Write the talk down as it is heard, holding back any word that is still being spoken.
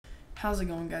How's it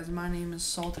going, guys? My name is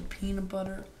Salted Peanut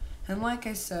Butter, and like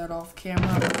I said off camera,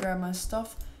 I'm gonna grab my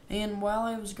stuff. And while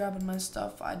I was grabbing my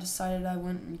stuff, I decided I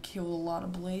went and killed a lot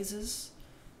of blazes.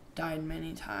 Died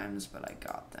many times, but I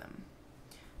got them.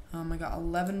 I got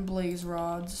 11 blaze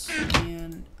rods,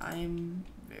 and I'm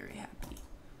very happy.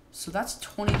 So that's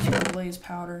 22 blaze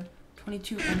powder,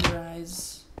 22 ender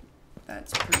eyes.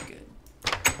 That's pretty good.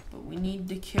 But we need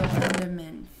to kill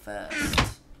endermen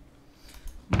first.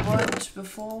 But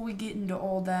before we get into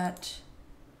all that,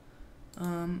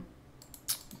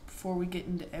 before we get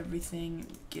into everything,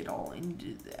 get all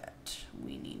into that,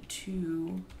 we need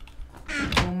to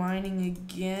go mining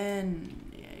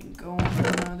again and go on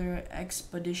another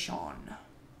expedition.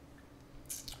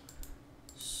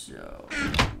 So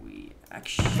we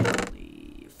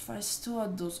actually, if I still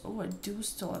had those, oh, I do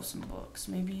still have some books.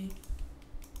 Maybe.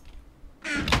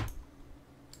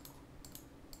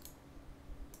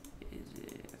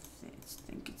 I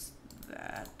think it's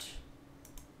that.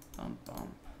 Bump.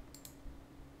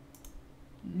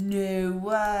 No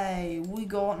way! We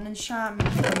got an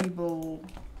enchantment table.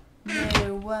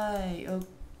 No way! Oh,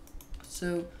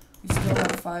 so we still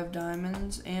have 5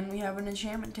 diamonds, and we have an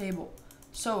enchantment table.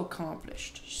 So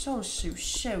accomplished. So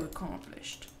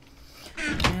accomplished.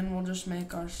 And we'll just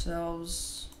make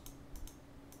ourselves.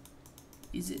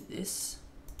 Is it this?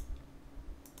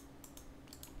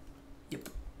 Yep.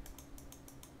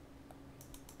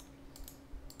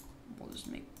 We'll just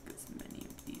make as many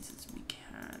of these as we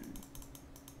can.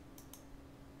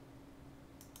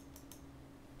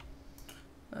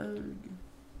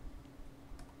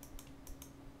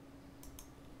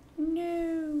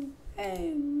 No. Oh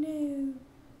no.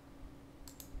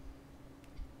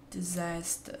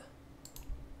 Disaster.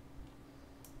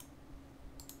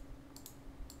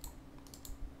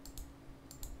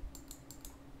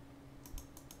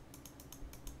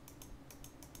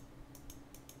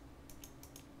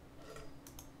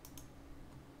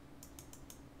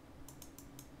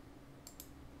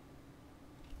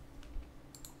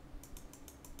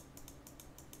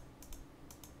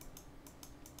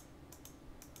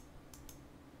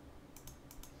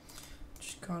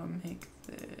 Gotta make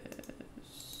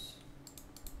this.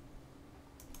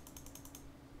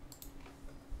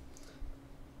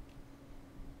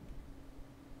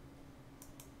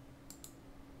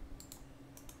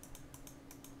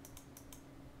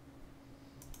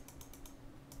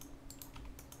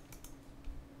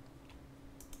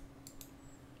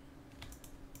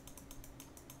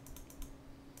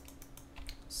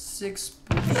 Six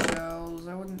bookshelves.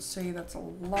 I wouldn't say that's a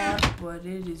lot, but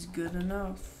it is good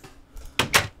enough.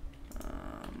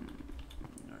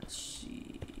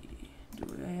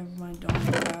 My dog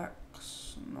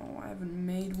axe. No, I haven't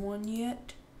made one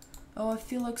yet. Oh, I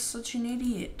feel like such an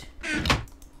idiot. There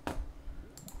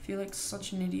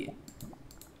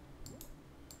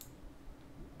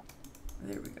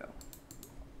we go.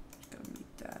 Just gotta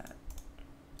meet that.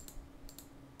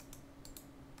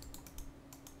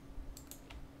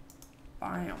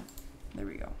 Bam. There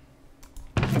we go.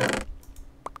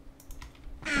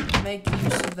 Make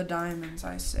use of the diamonds,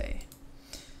 I say.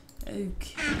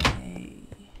 Okay.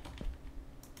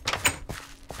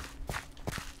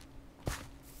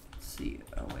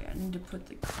 I need to put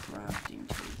the crafting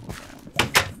table down.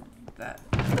 That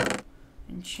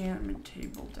enchantment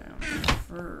table down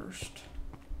first.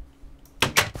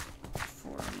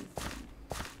 Before anything.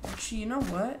 Actually, you know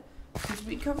what? Since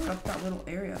we covered up that little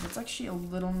area, that's actually a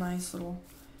little nice little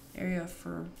area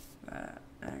for that,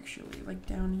 actually. Like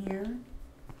down here.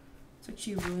 It's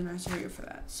actually a really nice area for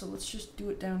that. So let's just do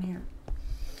it down here.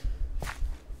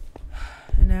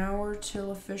 An hour till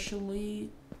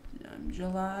officially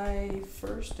July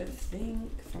 1st, I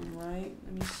think, if I'm right.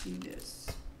 Let me see this.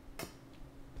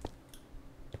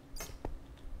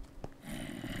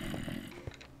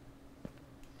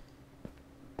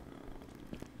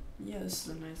 Yeah, this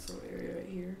is a nice little area right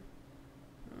here.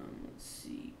 Let's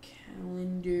see.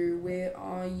 Calendar, where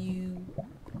are you?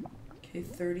 Okay,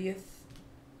 30th.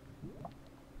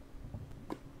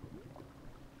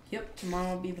 Yep,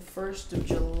 tomorrow will be the 1st of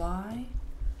July.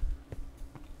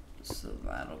 So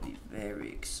that'll be very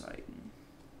exciting.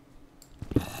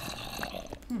 We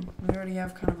already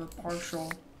have kind of a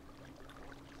partial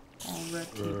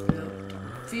already built.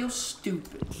 Feels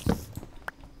stupid.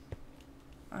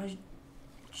 I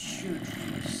should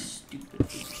feel stupid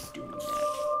for just doing that.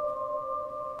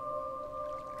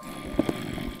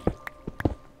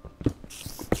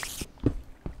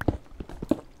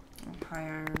 Oh, hi,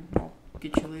 Iron. I'll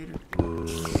get you later.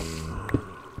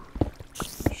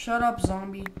 Shut up,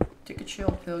 zombie. Take a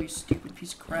chill pill, you stupid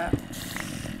piece of crap. Okay,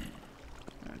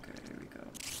 here we go.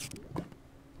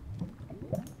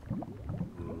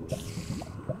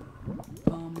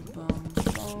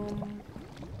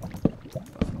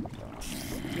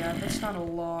 That's not a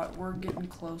lot. We're getting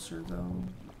closer though.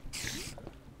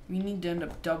 We need to end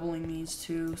up doubling these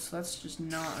two, so that's just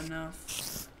not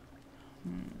enough.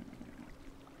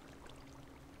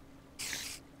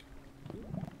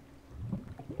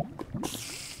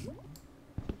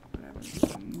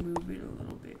 Move it a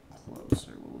little bit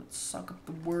closer. Well, let's suck up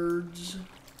the words.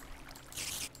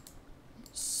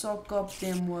 Suck up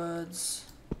them words.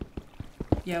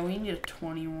 Yeah, we need a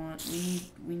 21.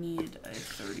 We need a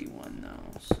 31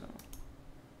 though, so.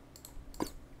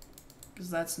 Because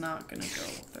that's not gonna go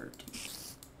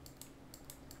 13.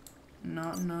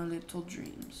 Not in our little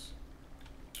dreams.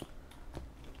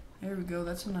 There we go.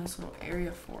 That's a nice little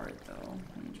area for it though.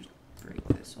 Let me just break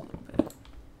this a little bit.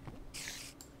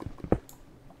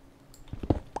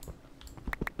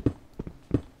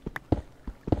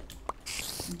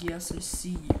 Yes, I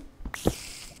see you.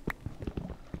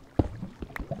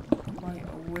 Quite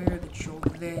aware that you're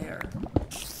there.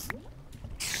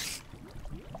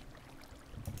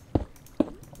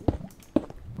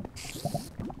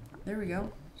 There we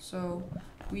go. So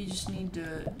we just need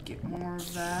to get more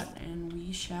of that and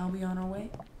we shall be on our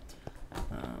way.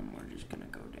 We're just gonna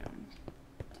go down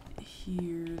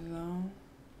here though.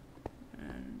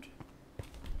 And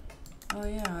oh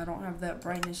yeah, I don't have that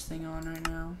brightness thing on right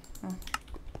now. Huh.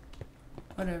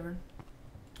 Whatever.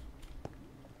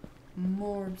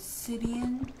 More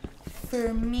obsidian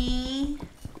for me.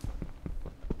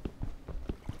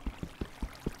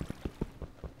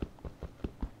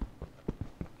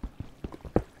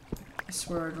 I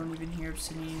swear I don't even hear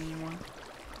obsidian anymore.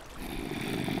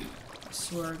 I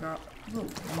swear I got a little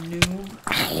noob.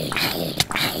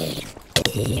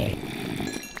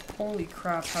 Holy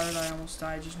crap, how did I almost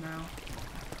die just now?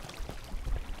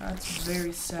 That's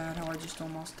very sad how I just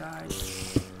almost died.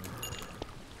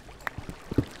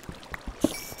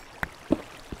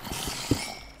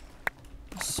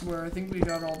 I swear, I think we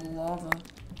got all the lava.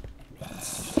 Let's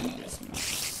see this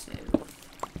massive.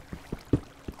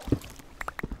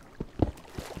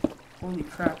 Holy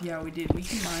crap, yeah we did. We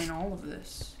can mine all of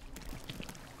this.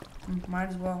 Might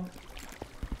as well.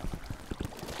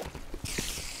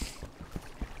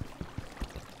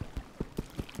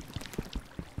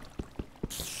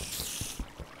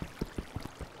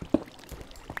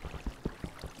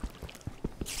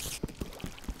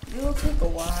 It'll take a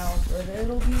while, but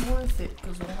it'll be worth it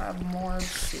because we'll have more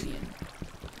obsidian.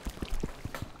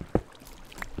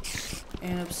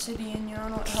 And obsidian, you know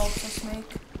what it helps us make?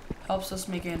 Helps us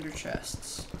make ender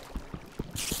chests.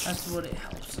 That's what it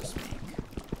helps us make.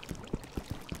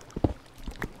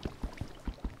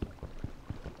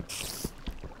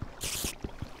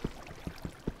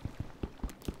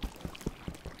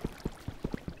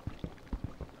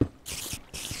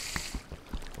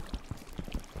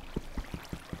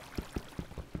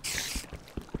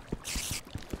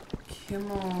 Come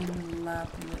on,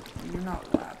 lapis. You're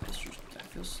not lapis. I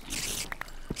feel stupid.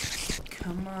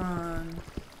 Come on,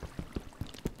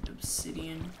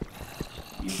 obsidian.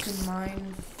 You can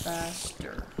mine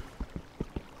faster.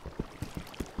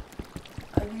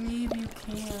 I believe you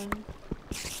can.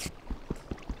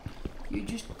 You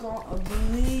just gotta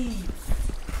believe.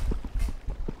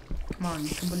 Come on,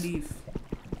 you can believe.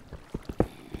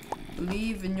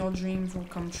 Believe and your dreams will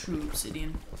come true,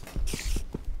 obsidian.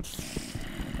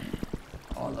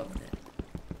 All of them.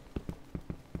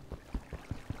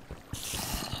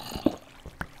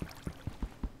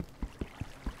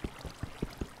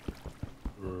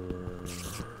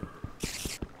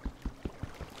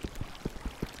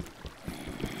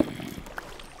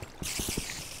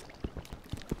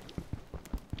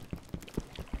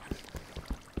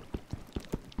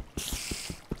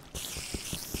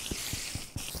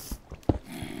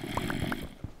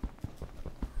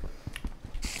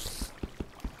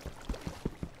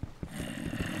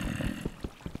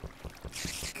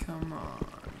 Come on.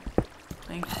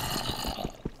 Thank you.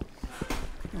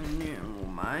 And then we'll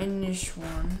mine this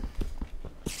one.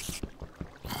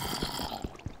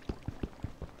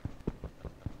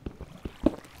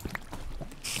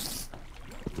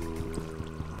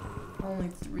 Only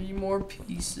 3 more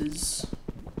pieces.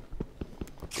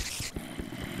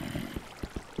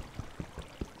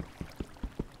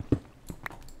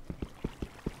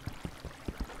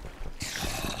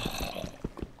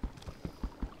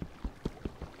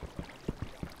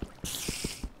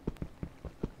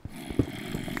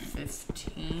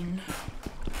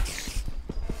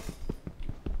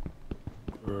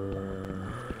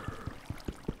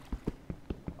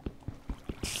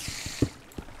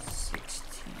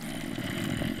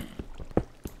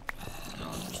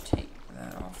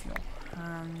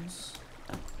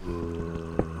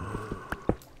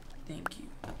 Thank you.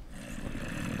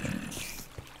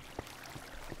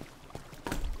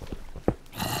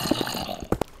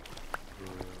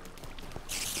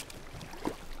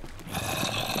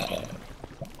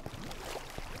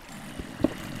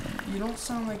 You don't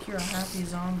sound like you're a happy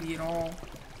zombie at all.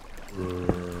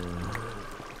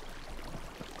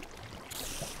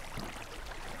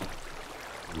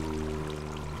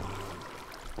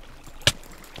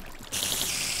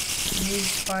 Need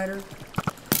spider.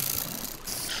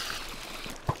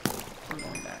 We're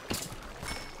going back.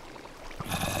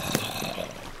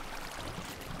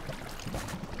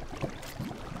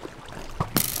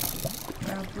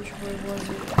 Which way was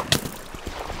it?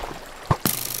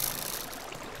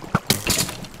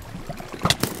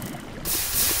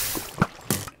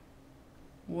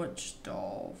 Which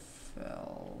doll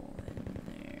fell in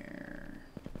there?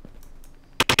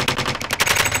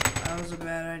 That was a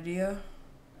bad idea.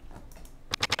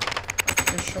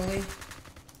 Officially.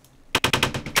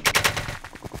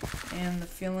 And the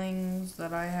feelings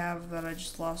that I have that I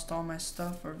just lost all my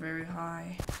stuff are very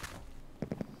high.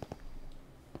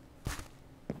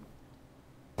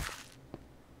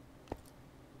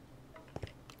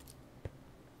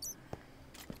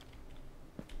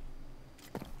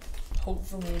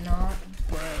 Hopefully not,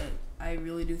 but I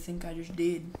really do think I just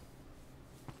did.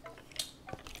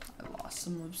 I lost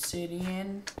some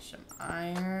obsidian, some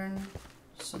iron,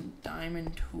 some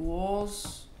diamond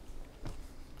tools,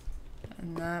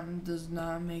 and that does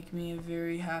not make me a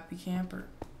very happy camper.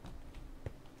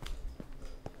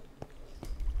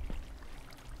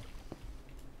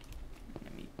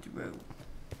 Let me throw.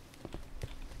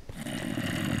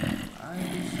 I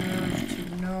deserve to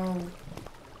know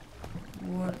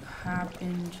what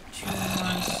happened to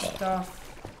my stuff.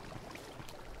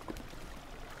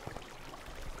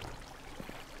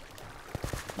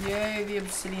 Yay, the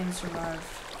obsidian survived.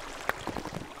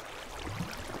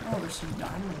 Oh, there's some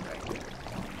diamond right there.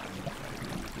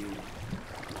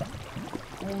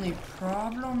 Only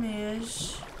problem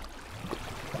is,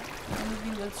 the only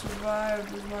thing that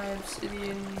survived was my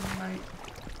obsidian, my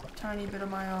tiny bit of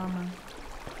my armor.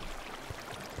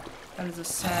 That is a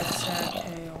sad, sad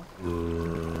tale.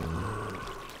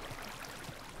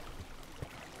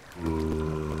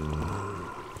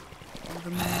 Of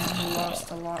the man who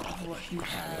lost a lot of what he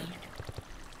had.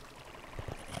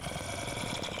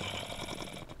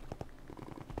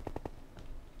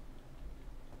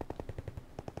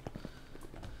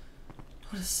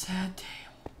 What a sad tale.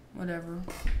 Whatever.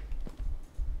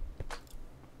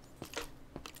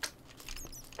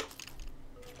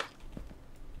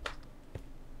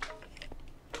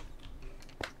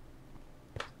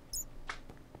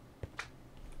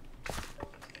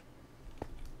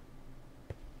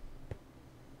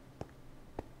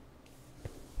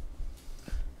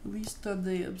 At least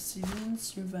the obsidian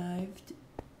survived.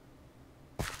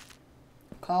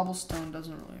 Cobblestone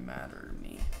doesn't really matter to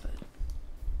me, but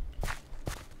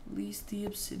at least the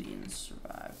obsidian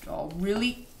survived. Oh,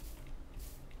 really?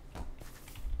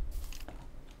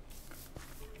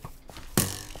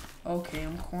 Okay,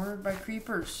 I'm cornered by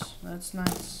creepers. That's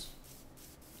nice.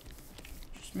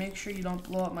 Just make sure you don't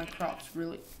blow up my crops,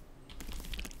 really.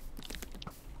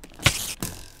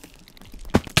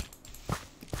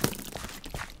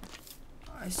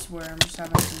 I swear I'm just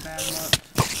having some bad luck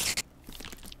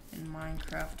in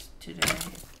Minecraft today.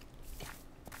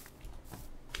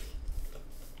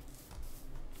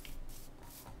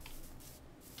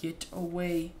 Get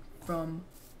away from...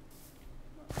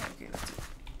 Okay, that's it.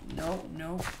 No,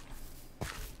 no.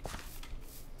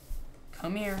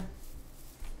 Come here.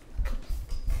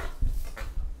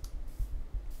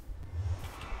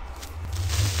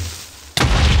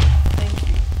 Thank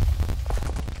you.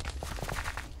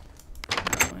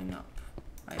 Going up.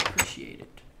 I appreciate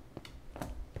it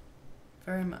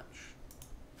very much.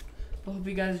 I hope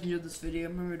you guys enjoyed this video.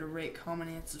 Remember to rate,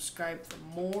 comment, and subscribe for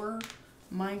more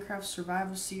Minecraft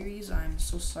survival series. I'm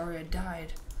so sorry I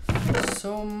died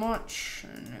so much,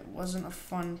 and it wasn't a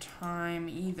fun time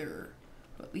either.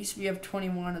 But at least we have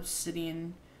 21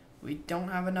 obsidian. We don't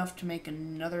have enough to make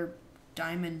another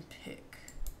diamond pick.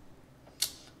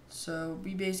 So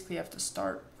we basically have to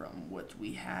start from what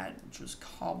we had, which was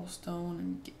cobblestone,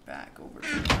 and get back over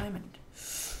to diamond.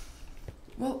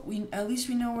 Well, at least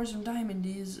we know where some diamond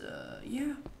is.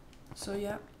 Yeah. So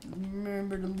yeah,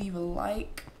 remember to leave a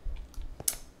like,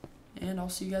 and I'll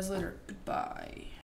see you guys later. Goodbye.